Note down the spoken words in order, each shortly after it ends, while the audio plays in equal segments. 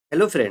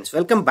Hello friends,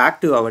 welcome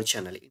back to our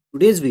channel. In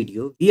today's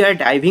video, we are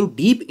diving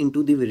deep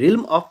into the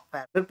realm of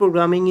parallel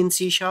programming in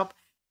C#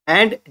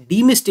 and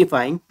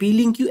demystifying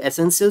PLINQ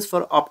essentials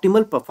for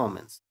optimal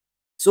performance.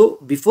 So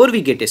before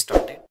we get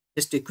started,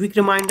 just a quick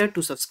reminder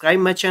to subscribe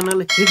my channel,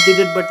 hit the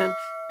red button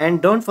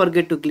and don't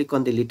forget to click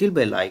on the little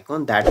bell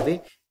icon. That way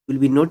you will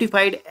be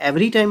notified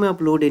every time I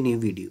upload a new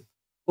video.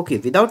 Okay,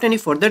 without any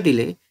further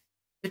delay,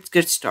 let's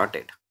get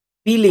started.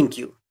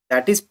 PLINQ,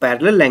 that is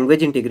Parallel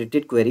Language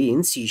Integrated Query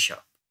in C#.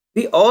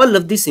 We all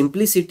love the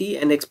simplicity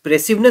and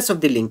expressiveness of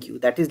the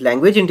LINQ, that is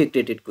language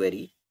integrated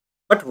query.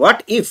 But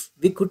what if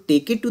we could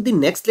take it to the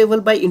next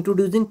level by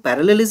introducing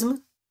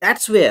parallelism?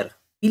 That's where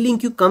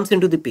PLINQ comes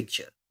into the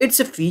picture. It's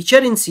a feature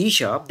in C#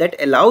 that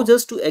allows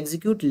us to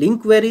execute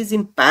LINQ queries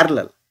in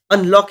parallel,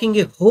 unlocking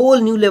a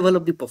whole new level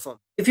of the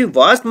performance. If you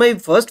watched my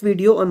first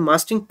video on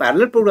mastering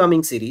parallel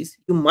programming series,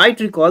 you might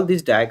recall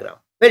this diagram.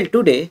 Well,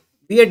 today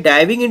we are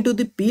diving into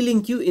the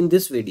PLINQ in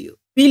this video.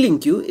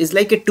 PLINQ is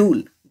like a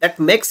tool that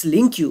makes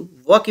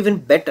LINQ work even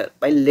better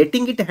by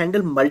letting it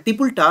handle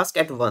multiple tasks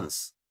at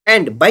once.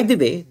 And by the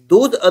way,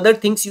 those other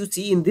things you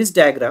see in this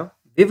diagram,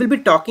 we will be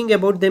talking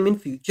about them in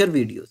future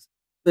videos.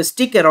 So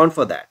stick around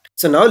for that.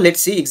 So now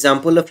let's see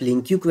example of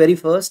LINQ query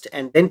first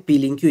and then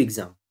PLINQ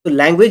example. So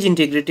language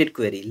integrated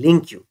query,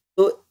 LINQ.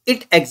 So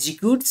it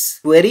executes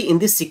query in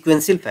the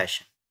sequential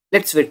fashion.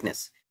 Let's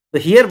witness. So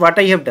here what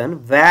I have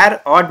done,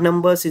 where odd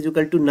numbers is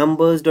equal to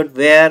numbers dot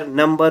where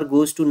number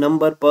goes to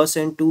number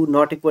 %2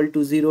 not equal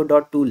to 0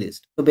 dot to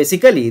list. So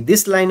basically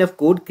this line of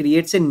code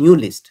creates a new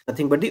list,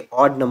 nothing but the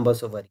odd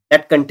numbers over here,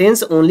 that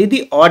contains only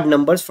the odd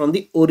numbers from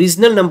the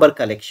original number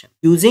collection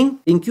using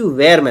PLINQ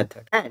where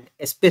method and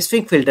a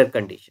specific filter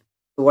condition.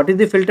 So what is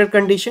the filter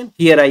condition?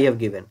 Here I have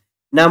given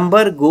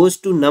number goes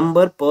to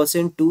number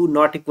 %2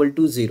 not equal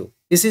to 0.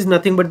 This is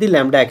nothing but the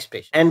lambda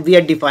expression and we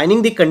are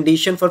defining the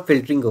condition for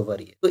filtering over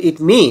here. So it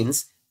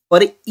means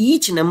for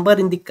each number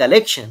in the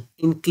collection,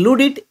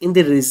 include it in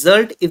the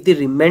result if the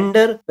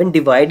remainder when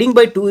dividing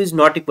by 2 is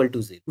not equal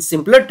to 0. In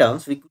simpler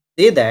terms, we could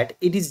say that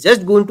it is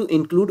just going to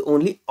include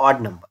only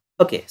odd number.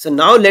 Okay, so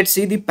now let's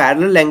see the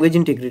parallel language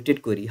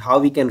integrated query, how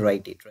we can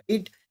write it,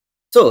 right?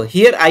 So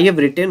here I have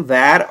written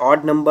where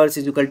odd numbers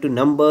is equal to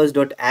numbers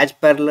dot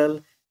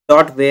AsParallel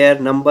dot where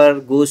number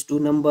goes to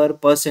number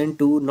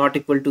 %2 not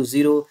equal to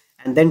 0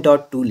 and then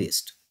dot to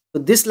list.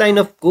 So this line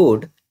of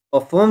code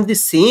performs the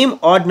same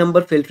odd number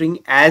filtering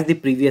as the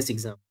previous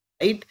example,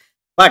 right?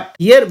 But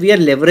here we are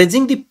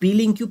leveraging the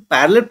PLINQ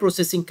parallel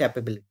processing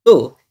capability.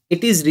 So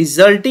it is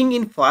resulting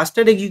in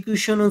faster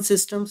execution on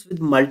systems with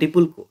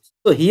multiple cores.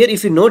 So here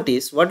if you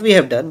notice what we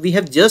have done, we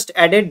have just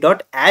added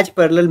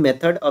 .AsParallel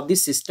method of the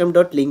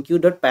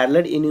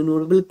system.linq.parallel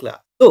enumerable class.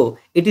 So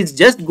it is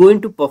just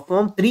going to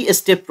perform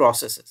 3-step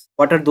processes.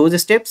 What are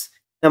those steps?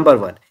 Number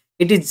 1.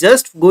 It is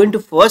just going to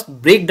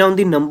first break down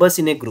the numbers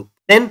in a group.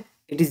 Then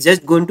it is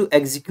just going to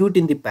execute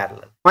in the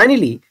parallel.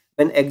 Finally,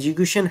 when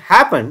execution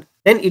happened,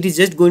 then it is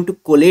just going to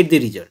collate the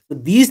result. So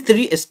these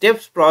 3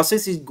 steps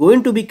process is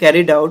going to be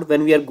carried out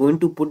when we are going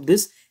to put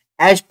this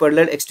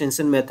AsParallel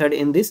extension method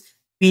in this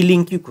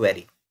PLINQ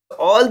query.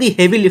 All the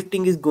heavy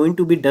lifting is going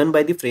to be done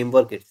by the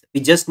framework itself.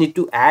 We just need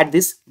to add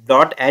this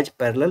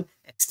 .AsParallel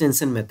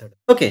extension method.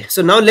 Okay,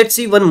 so now let's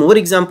see one more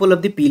example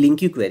of the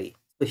PLINQ query.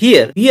 So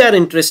here we are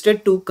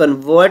interested to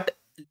convert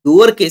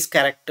lowercase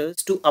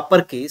characters to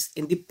uppercase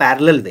in the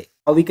parallel way.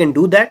 How we can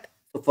do that?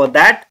 So for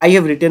that I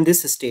have written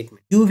this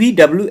statement: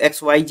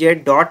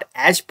 uvwxyz dot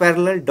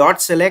AsParallel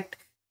dot select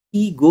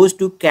e goes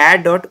to char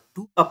dot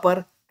to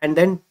upper and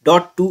then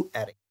dot to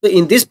array. So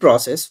in this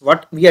process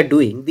what we are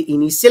doing, the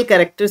initial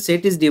character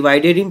set is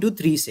divided into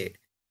 3 sets: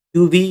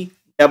 uv,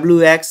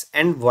 wx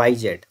and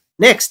yz.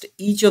 Next,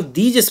 each of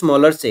these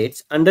smaller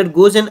sets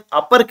undergoes an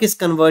uppercase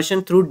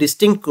conversion through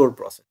distinct core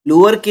process.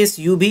 Lowercase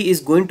ub is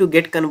going to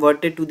get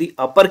converted to the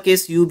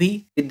uppercase ub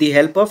with the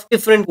help of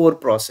different core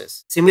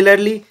process.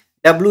 Similarly,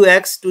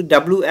 wx to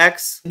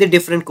wx the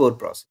different core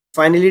process.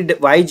 Finally,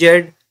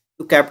 yz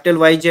to capital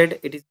YZ,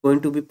 it is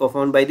going to be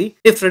performed by the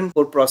different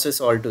core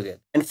process altogether.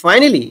 And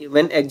finally,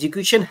 when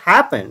execution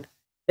happened,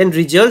 then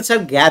results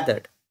are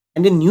gathered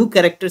and a new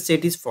character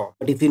set is formed.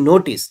 But if you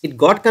notice, it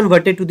got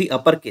converted to the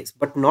uppercase,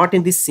 but not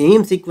in the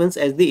same sequence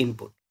as the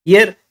input.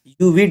 Here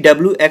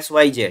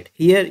UVWXYZ,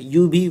 here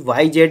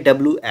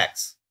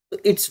UVYZWX. So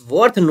it's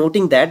worth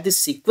noting that the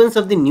sequence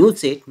of the new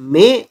set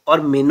may or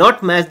may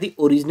not match the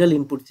original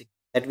input sequence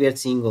that we are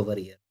seeing over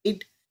here,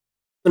 right?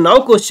 So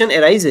now question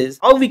arises,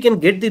 how we can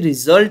get the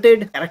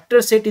resulted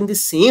character set in the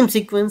same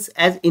sequence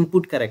as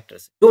input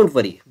characters. Don't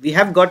worry, we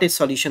have got a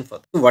solution for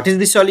that. So what is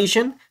the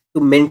solution? To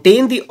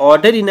maintain the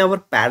order in our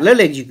parallel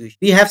execution,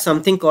 we have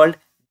something called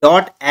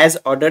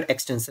 .AsOrdered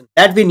extension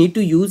that we need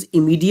to use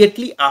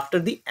immediately after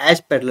the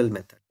AsParallel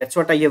method. That's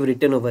what I have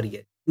written over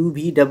here.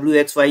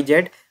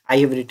 UVWXYZ, I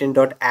have written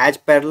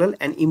 .AsParallel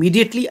and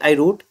immediately I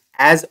wrote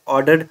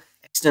AsOrdered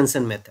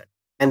extension method.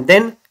 And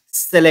then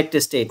select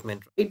a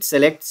statement, right?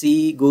 Select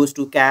C goes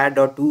to char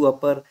dot to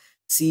upper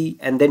C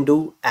and then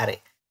do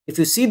array. If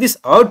you see this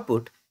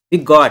output, we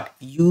got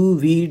U,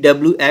 V,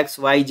 W, X,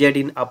 Y, Z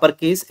in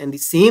uppercase and the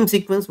same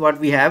sequence what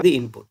we have the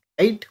input.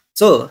 right?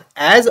 So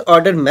as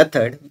ordered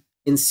method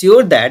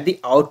ensure that the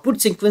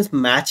output sequence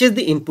matches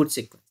the input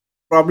sequence.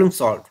 Problem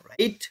solved,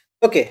 right?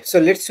 Okay, so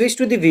let's switch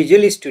to the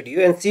Visual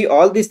Studio and see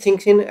all these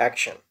things in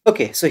action.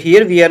 Okay, so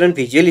here we are in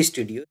Visual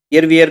Studio.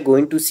 Here we are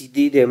going to see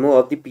the demo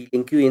of the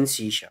PLINQ in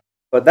C#.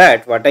 For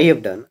that, what I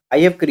have done, I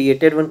have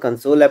created one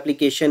console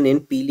application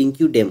in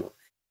PLINQ demo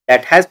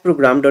that has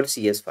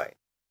program.cs file.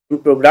 In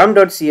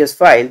program.cs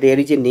file, there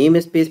is a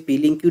namespace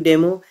PLINQ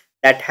demo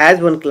that has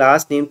one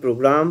class named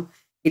program.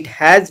 It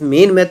has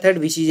main method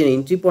which is an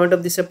entry point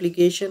of this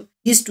application.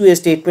 These two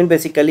statement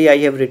basically I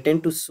have written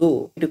to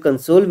show to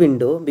console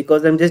window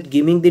because I'm just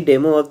giving the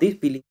demo of the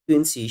PLINQ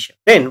in C#.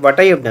 Then what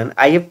I have done,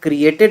 I have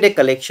created a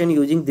collection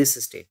using this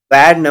state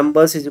where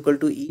numbers is equal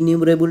to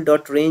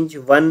enumerable.range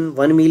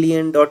 1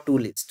 million.to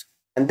list.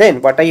 And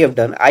then what I have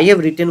done, I have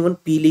written one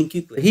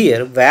PLINQ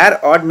here where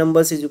odd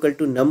numbers is equal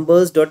to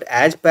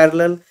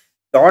numbers.AsParallel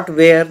dot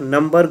where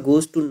number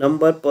goes to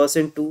number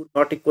 %2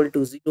 not equal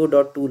to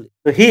 0.2.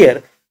 So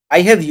here I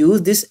have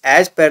used this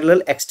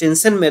AsParallel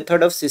extension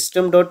method of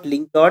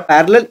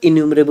system.link.parallel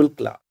enumerable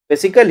class.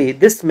 Basically,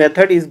 this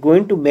method is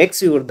going to make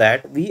sure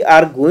that we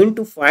are going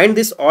to find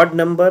this odd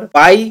number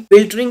by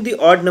filtering the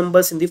odd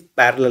numbers in the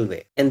parallel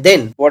way. And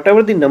then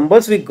whatever the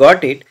numbers we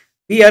got it,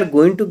 we are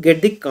going to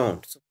get the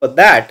count. So for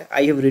that,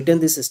 I have written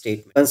this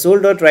statement.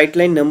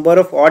 Console.writeLine number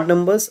of odd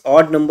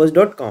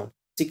numbers.count.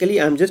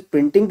 Basically, I am just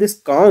printing this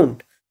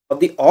count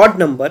of the odd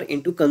number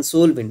into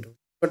console window.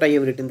 But I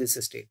have written this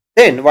state.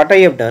 Then what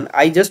I have done,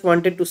 I just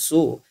wanted to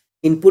show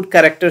input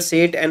character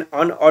set and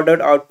unordered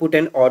output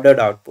and ordered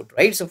output,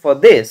 right? So for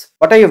this,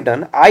 what I have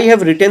done, I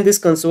have written this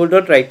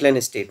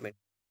console.writeLine statement.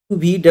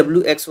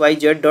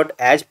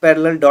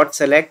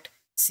 vwxyz.asParallel.select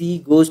C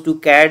goes to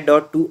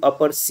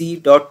cat.toUpper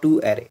C.to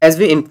array. As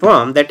we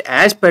inform that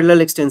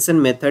AsParallel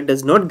extension method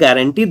does not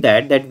guarantee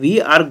that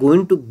we are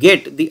going to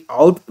get the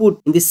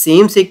output in the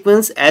same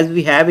sequence as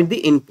we have in the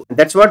input.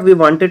 That's what we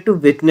wanted to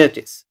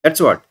witness.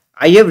 That's what.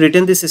 I have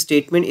written this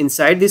statement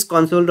inside this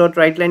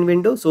console.writeLine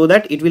window so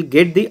that it will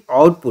get the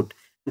output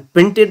and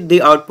printed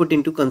the output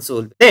into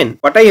console. Then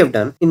what I have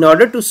done in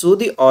order to show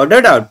the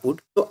ordered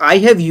output, so I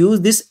have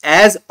used this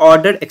as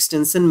ordered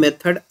extension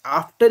method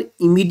after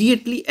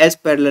immediately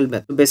AsParallel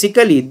method. So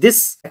basically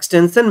this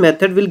extension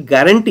method will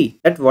guarantee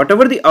that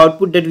whatever the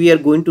output that we are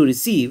going to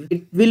receive,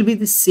 it will be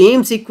the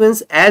same sequence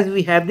as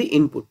we have the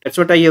input. That's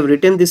what I have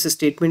written this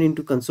statement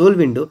into console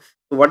window.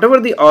 So whatever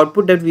the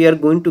output that we are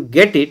going to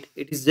get it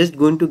is just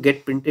going to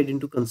get printed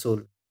into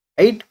console,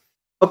 right?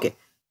 Okay,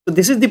 so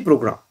this is the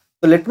program.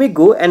 So let me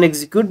go and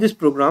execute this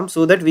program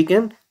so that we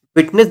can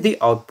witness the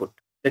output.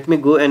 Let me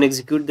go and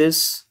execute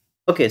this.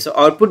 Okay, so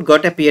output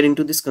got appear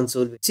into this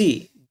console.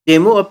 See,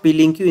 demo of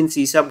PLINQ in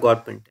C#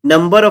 got printed.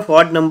 Number of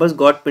odd numbers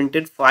got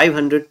printed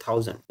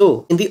 500,000.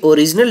 So in the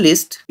original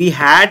list, we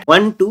had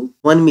 1 to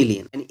 1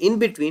 million. And in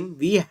between,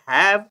 we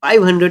have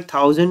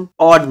 500,000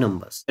 odd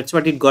numbers. That's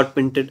what it got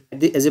printed.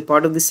 As a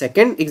part of the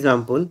second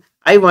example,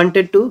 I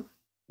wanted to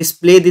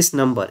display this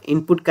number,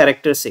 input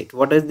character set.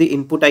 What is the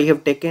input I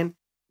have taken?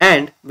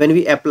 And when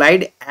we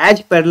applied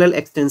AsParallel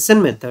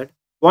extension method,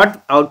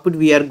 what output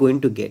we are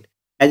going to get?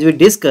 As we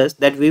discussed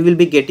that we will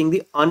be getting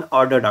the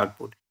unordered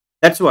output.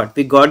 That's what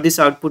we got this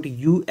output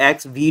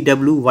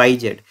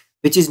UXVWYZ,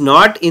 which is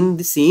not in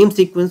the same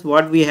sequence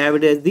what we have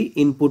it as the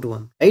input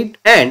one, right?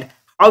 And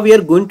how we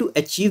are going to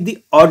achieve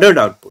the ordered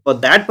output. For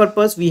that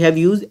purpose, we have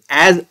used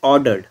as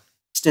ordered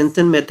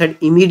extension method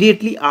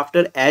immediately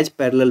after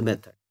AsParallel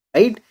method,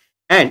 right?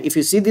 And if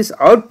you see this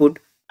output,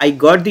 I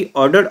got the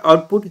ordered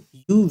output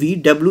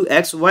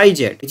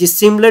UVWXYZ, which is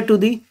similar to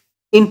the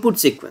input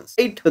sequence,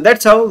 right? So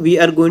that's how we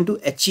are going to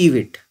achieve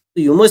it.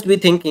 So you must be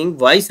thinking,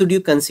 why should you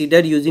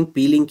consider using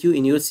PLINQ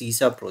in your C#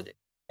 project,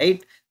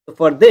 right? So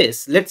for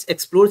this, let's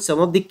explore some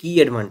of the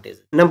key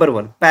advantages. Number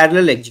one,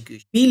 parallel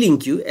execution.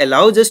 PLINQ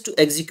allows us to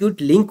execute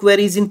LINQ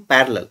queries in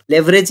parallel,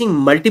 leveraging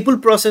multiple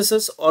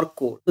processes or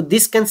code. So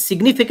this can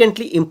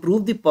significantly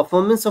improve the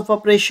performance of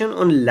operation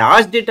on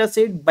large data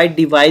set by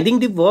dividing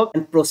the work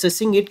and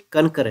processing it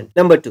concurrently.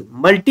 Number two,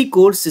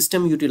 multi-core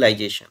system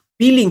utilization.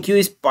 PLINQ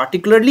is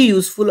particularly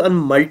useful on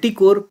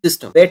multi-core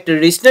systems where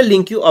traditional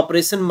LINQ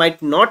operation might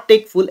not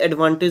take full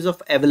advantage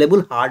of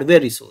available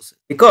hardware resources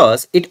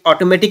because it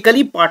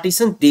automatically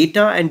partitions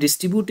data and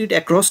distributes it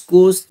across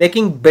cores,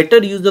 making better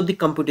use of the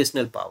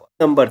computational power.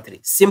 Number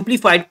three,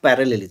 simplified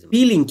parallelism.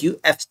 PLINQ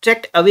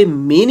abstract away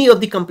many of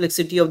the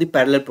complexity of the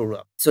parallel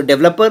program. So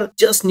developer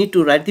just need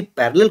to write the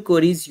parallel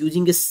queries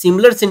using a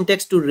similar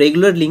syntax to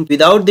regular LINQ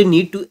without the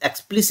need to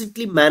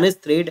explicitly manage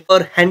thread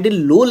or handle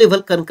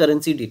low-level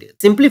concurrency details.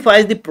 Simplify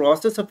the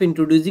process of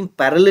introducing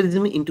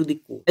parallelism into the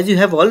code. As you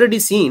have already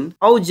seen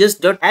how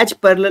just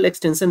 .AsParallel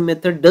extension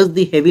method does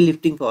the heavy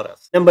lifting for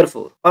us. Number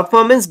four,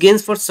 performance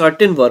gains for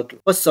certain workload.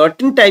 For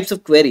certain types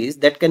of queries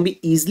that can be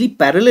easily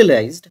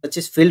parallelized, such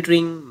as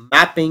filtering,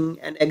 mapping,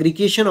 and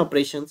aggregation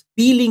operations,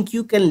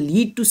 PLINQ can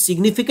lead to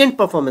significant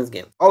performance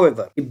gains.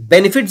 However, the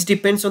benefits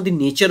depends on the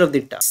nature of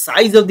the task,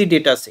 size of the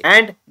data set,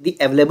 and the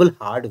available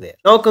hardware.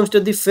 Now comes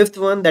to the fifth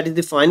one, that is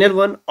the final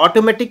one,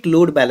 automatic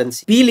load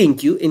balancing.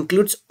 PLINQ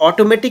includes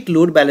automatic dynamic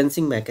load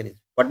balancing mechanism.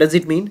 What does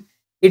it mean?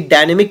 It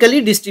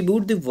dynamically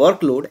distributes the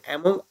workload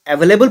among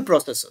available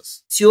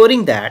processors,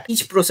 ensuring that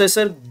each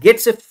processor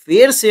gets a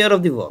fair share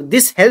of the work.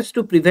 This helps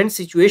to prevent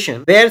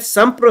situations where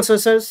some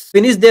processors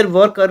finish their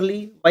work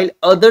early while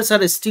others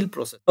are still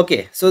processing.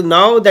 Okay, so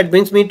now that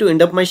brings me to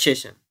end of my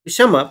session. To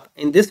sum up,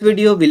 in this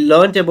video we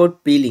learned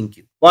about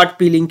PLINQ, what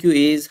PLINQ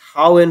is,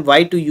 how and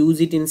why to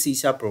use it in C#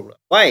 program.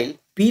 While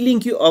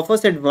PLINQ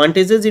offers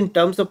advantages in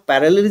terms of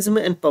parallelism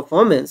and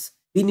performance,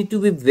 we need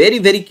to be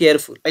very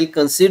careful while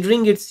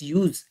considering its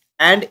use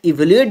and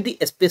evaluate the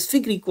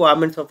specific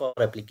requirements of our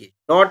application.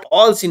 Not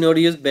all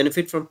scenarios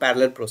benefit from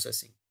parallel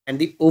processing, and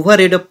the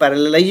overhead of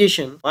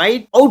parallelization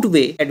might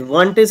outweigh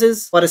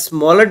advantages for a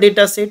smaller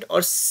dataset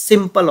or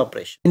simple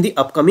operation. In the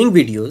upcoming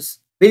videos,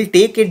 we'll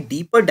take a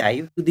deeper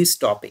dive to this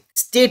topic.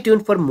 Stay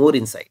tuned for more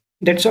insight.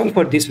 That's all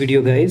for this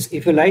video, guys.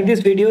 If you like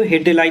this video,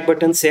 hit the like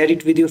button, share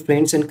it with your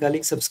friends and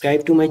colleagues,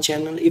 subscribe to my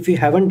channel if you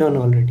haven't done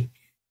already.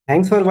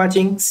 Thanks for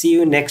watching. See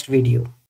you next video.